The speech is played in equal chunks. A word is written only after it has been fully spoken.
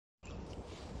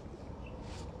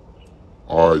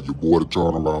Alright, your boy the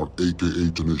turnaround,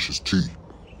 aka Tenacious T.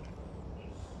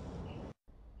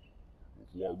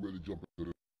 Before I really jump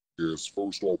into this,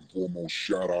 first off and foremost,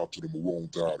 shout out to the Maroon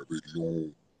Tide of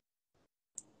Vicky.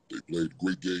 They played a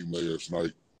great game last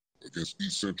night against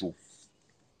East Central.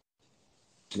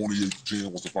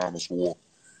 28-10 was the final score.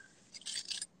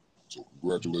 So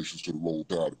congratulations to the Roll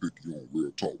Tide of Vicky on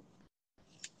real talk.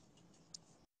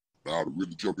 Now to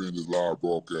really jump in this live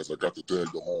broadcast, I got to tag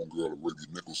the homegirl Arabia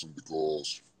Nicholson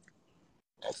because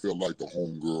I felt like the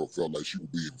homegirl felt like she was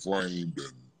being framed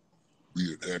and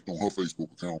being hacked on her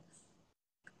Facebook account.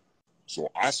 So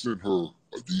I sent her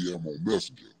a DM on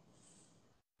Messenger.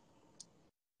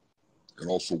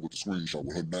 And also with the screenshot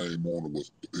with her name on it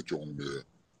was the picture on there.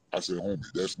 I said, homie,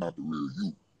 that's not the real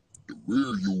you. The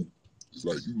real you is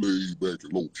like you laid back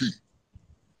and low key.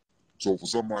 So for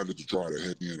somebody to try to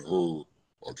hack in her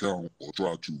account or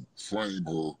try to frame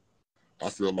her, I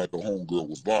felt like the homegirl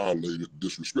was violated and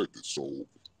disrespected. So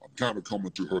I'm kind of coming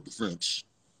to her defense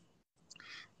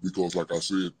because, like I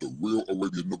said, the real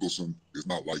Arabia Nicholson is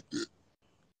not like that.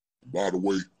 By the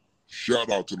way, shout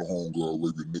out to the homegirl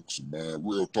Arabia Nicholson, man.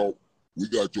 Real talk, we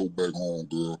got your back,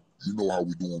 homegirl. You know how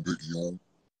we doing, Vicky on.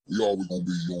 We always gonna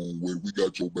be your own way. We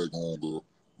got your back, homegirl.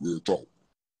 Real talk.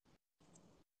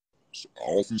 So I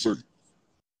often say,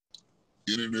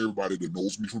 any and everybody that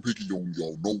knows me from Picky Young,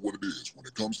 y'all know what it is. When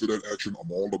it comes to that action,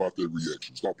 I'm all about that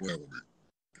reaction. Stop playing with me.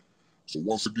 So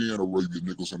once again, Arabia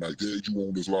Nicholson, I tagged you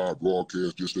on this live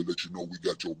broadcast just to let you know we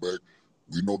got your back.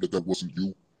 We know that wasn't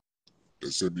you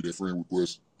that sent me that friend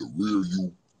request. The real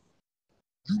you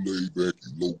laid back,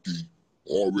 you low-key,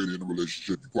 already in a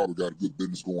relationship. You probably got a good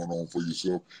business going on for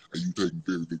yourself, and you taking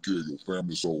very good care of your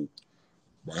family. So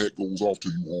my hat goes off to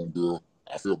you, homegirl.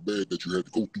 I felt bad that you had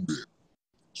to go through that.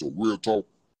 So real talk,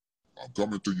 I'm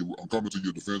coming to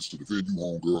your defense to defend you,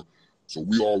 homegirl. So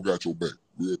we all got your back.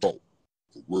 Real talk.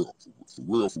 For real.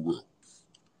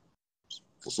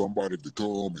 For somebody to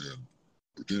come and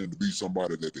pretend to be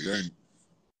somebody that they ain't,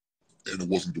 and it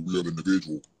wasn't the real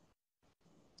individual,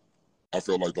 I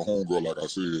felt like the homegirl, like I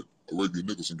said, Arabia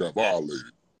Nicholson got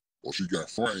violated, or she got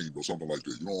framed, or something like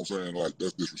that. You know what I'm saying? Like,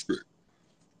 that's disrespect.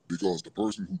 Because the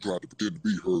person who tried to pretend to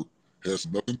be her has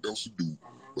nothing else to do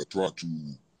but try to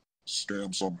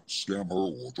scam her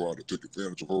or try to take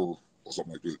advantage of her or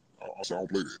something like that. I said, I don't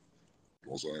play that. You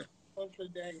know what I'm saying? Uncle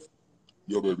Daniel.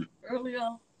 Yeah, baby.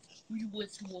 Earlier, we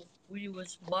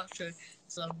was watching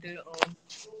something on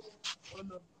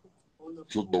the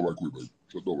Shut the door right quick, baby.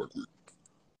 Shut the door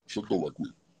right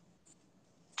quick.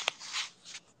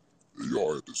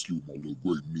 Y'all have to excuse my little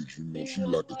great niece. You know, she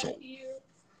like to talk.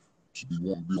 She be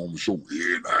wanting to be on the show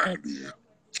every now and then.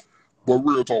 But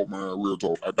real talk, man, real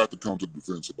talk. I got to come to the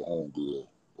defense of the homegirl,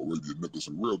 Arabia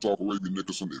Nicholson. Real talk, Arabia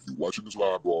Nicholson. If you're watching this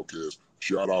live broadcast,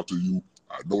 shout out to you.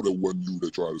 I know that wasn't you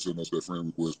that tried to send us that friend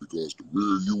request because the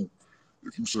real you,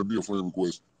 if you send me a friend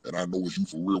request and I know it's you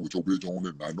for real with your bitch on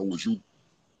it and I know it's you,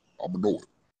 I'ma know it.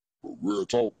 But real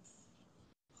talk,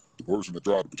 the person that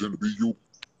tried to pretend to be you,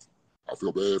 I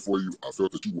felt bad for you. I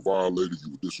felt that you were violated,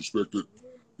 you were disrespected,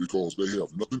 because they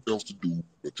have nothing else to do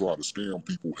but try to scam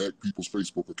people, hack people's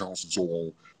Facebook accounts and so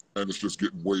on, and it's just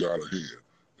getting way out of hand.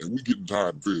 And we getting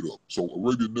tired and fed up. So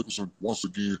Arabia Nicholson, once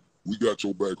again, we got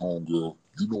your back, home girl.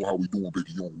 You know how we doing,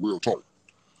 Vicky, on real talk.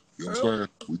 You understand?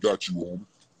 We got you, homie.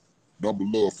 Number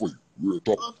love for you. Real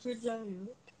talk.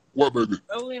 What, baby?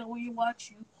 Earlier we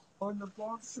watched you on the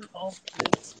Boston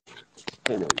office.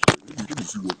 Hold on. Let me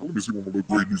see what my little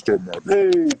great niece talking about. No!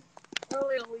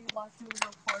 Earlier we watched you on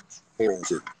the porch. Hold on a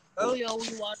second. Earlier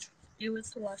you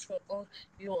was watching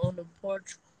you on the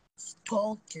porch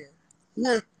talking.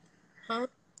 What? Huh?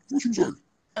 What you say?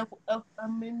 I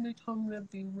made me come to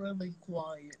be really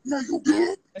quiet. No, you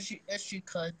good? And she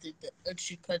cut the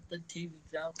TV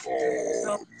down.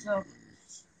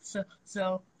 So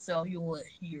you would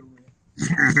hear it.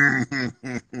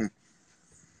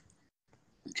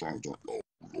 I'm trying to talk.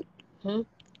 Huh?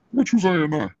 What you saying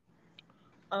now?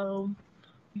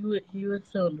 You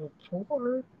was on the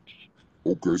porch.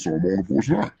 Okay, so I'm on the porch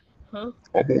now. Huh?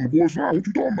 I'm on the porch now. What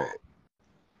you talking about?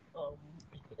 Um,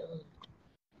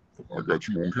 I got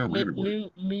you on camera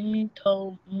anyway. Mimi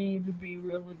told me to be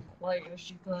really quiet.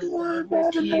 She cut You down ain't the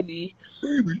bothering TV.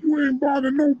 Baby, you ain't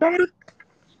bothering nobody.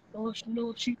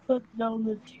 No, she cut down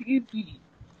the TV.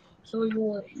 So you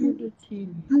won't hear the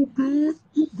TV. You good?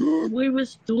 You good? We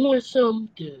was doing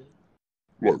something.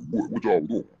 Like what? What y'all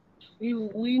doing?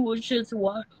 We was just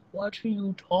watching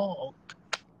you talk.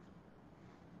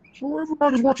 So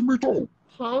everybody's watching me talk.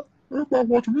 Huh? Everybody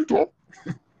watching me talk.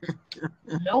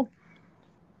 No.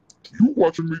 You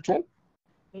watching me talk?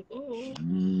 Mm-mm.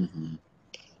 Mm-hmm.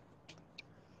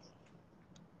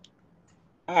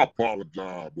 I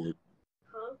apologize, but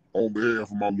on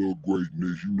behalf of my little great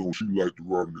niece, you know she like to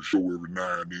run the show every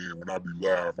now and then when I be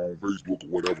live on Facebook or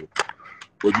whatever.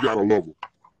 But you gotta love her.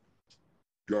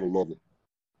 You gotta love her.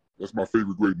 That's my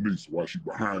favorite great niece. Why she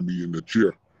behind me in the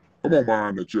chair. Come on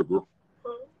behind that chair, girl.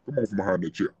 Come on from behind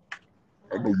that chair.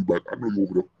 I know you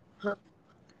over there.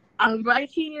 I'm right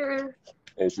here.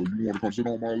 Oh, so you want to come sit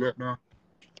on my lap now?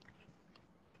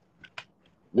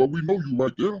 Well, we know you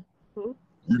right there.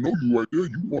 We know you right there.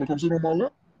 You want to come sit on my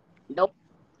lap? Nope.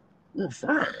 Well,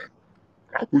 fine.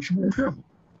 I'll put you on camera.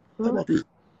 How about that?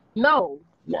 No.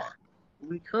 Why?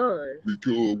 Because.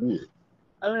 Because what?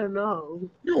 I don't know.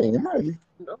 You don't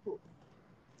know.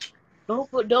 No.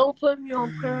 Don't put me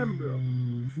on camera.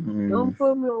 Don't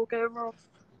put me on camera.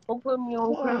 Don't put me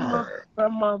on camera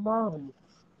from my mom.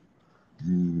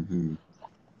 You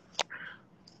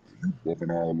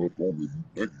bumping all up on me. You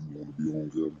think you want to be on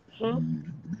camera.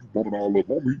 You bumping all up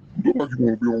on me. You look like you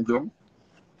want to be on camera.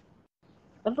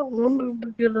 I don't want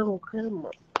to get on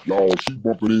camera. Y'all, she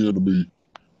bumping into me.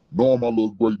 Knowing my little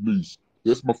great niece.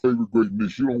 That's my favorite great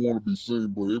niece. She don't want to be seen,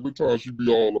 but every time she be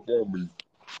all up on me,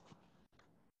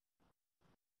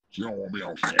 she don't want to be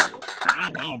on camera.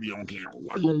 I don't want to be on camera.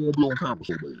 Why you don't want to be on camera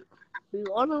so bad?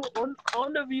 I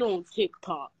want to be on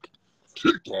TikTok.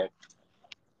 TikTok?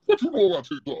 What you know about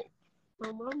TikTok?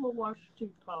 My mama watches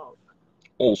TikTok.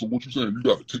 Oh, so what you saying? You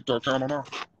got a TikTok channel now?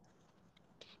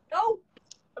 No,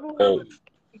 I don't have a TikTok.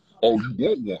 Oh, you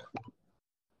want one?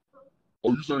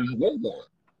 Oh, you saying you want one?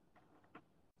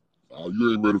 Oh,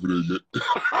 you ain't ready for that yet.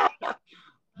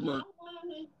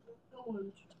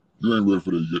 You ain't ready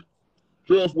for that yet.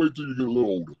 Just wait till you get a little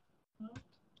older.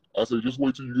 I say just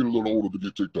wait till you get a little older to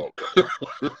get TikTok.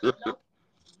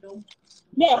 No.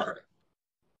 Why?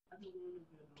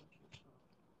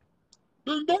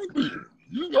 Then don't be.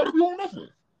 You ain't gotta be on nothing.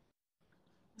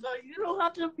 No, you don't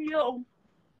have to be on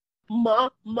my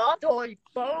toy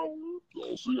phone.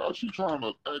 Y'all see how she trying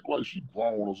to act like she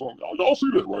grown or something. Y'all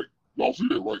see that, right? Y'all see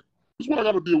that, right? This is what I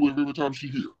gotta deal with every time she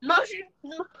here. No, she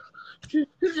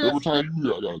Every time you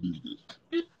here, I gotta deal with this.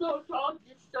 Just don't talk.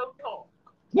 Just don't talk.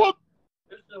 What?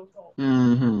 Just don't talk.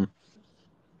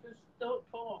 Just don't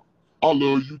talk. I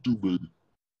love you too, baby.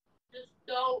 Just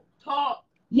don't talk.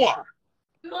 Why?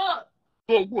 Look.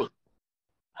 So what?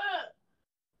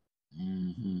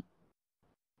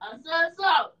 I said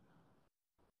so.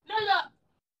 Nigga.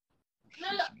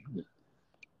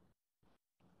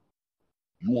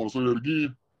 You want to say that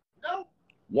again? No.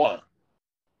 Why?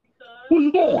 Because Where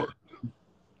you going?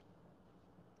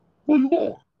 Where you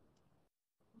going?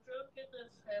 Look at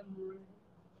this hammer.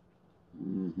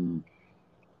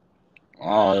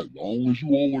 All right, as long as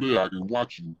you over there, I can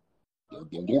watch you.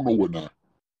 Don't go nowhere now.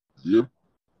 Yeah?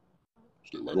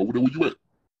 Stay right over there where you at,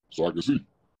 so I can see.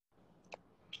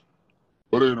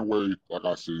 But anyway, like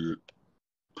I said,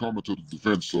 coming to the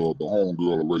defense of the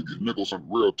homegirl Arabia Nicholson,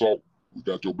 real talk, we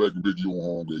got your back and big you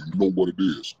on homegirl. You know what it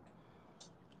is.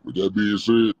 With that being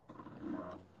said,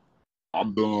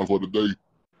 I'm done for the day.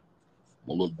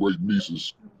 My little great niece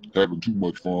is having too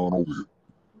much fun over here.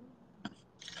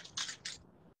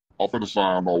 I'm finna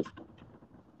sign off,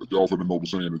 but y'all finna know the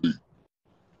saying today.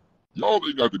 Y'all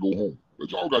ain't got to go home,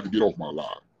 but y'all got to get off my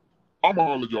live. I'ma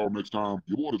holler at y'all next time.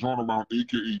 Your boy the Turnaround,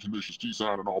 a.k.a. Tenacious T,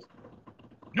 signing off.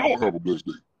 Y'all have a blessed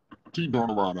day. Team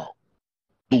Turnaround out.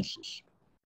 Deuces.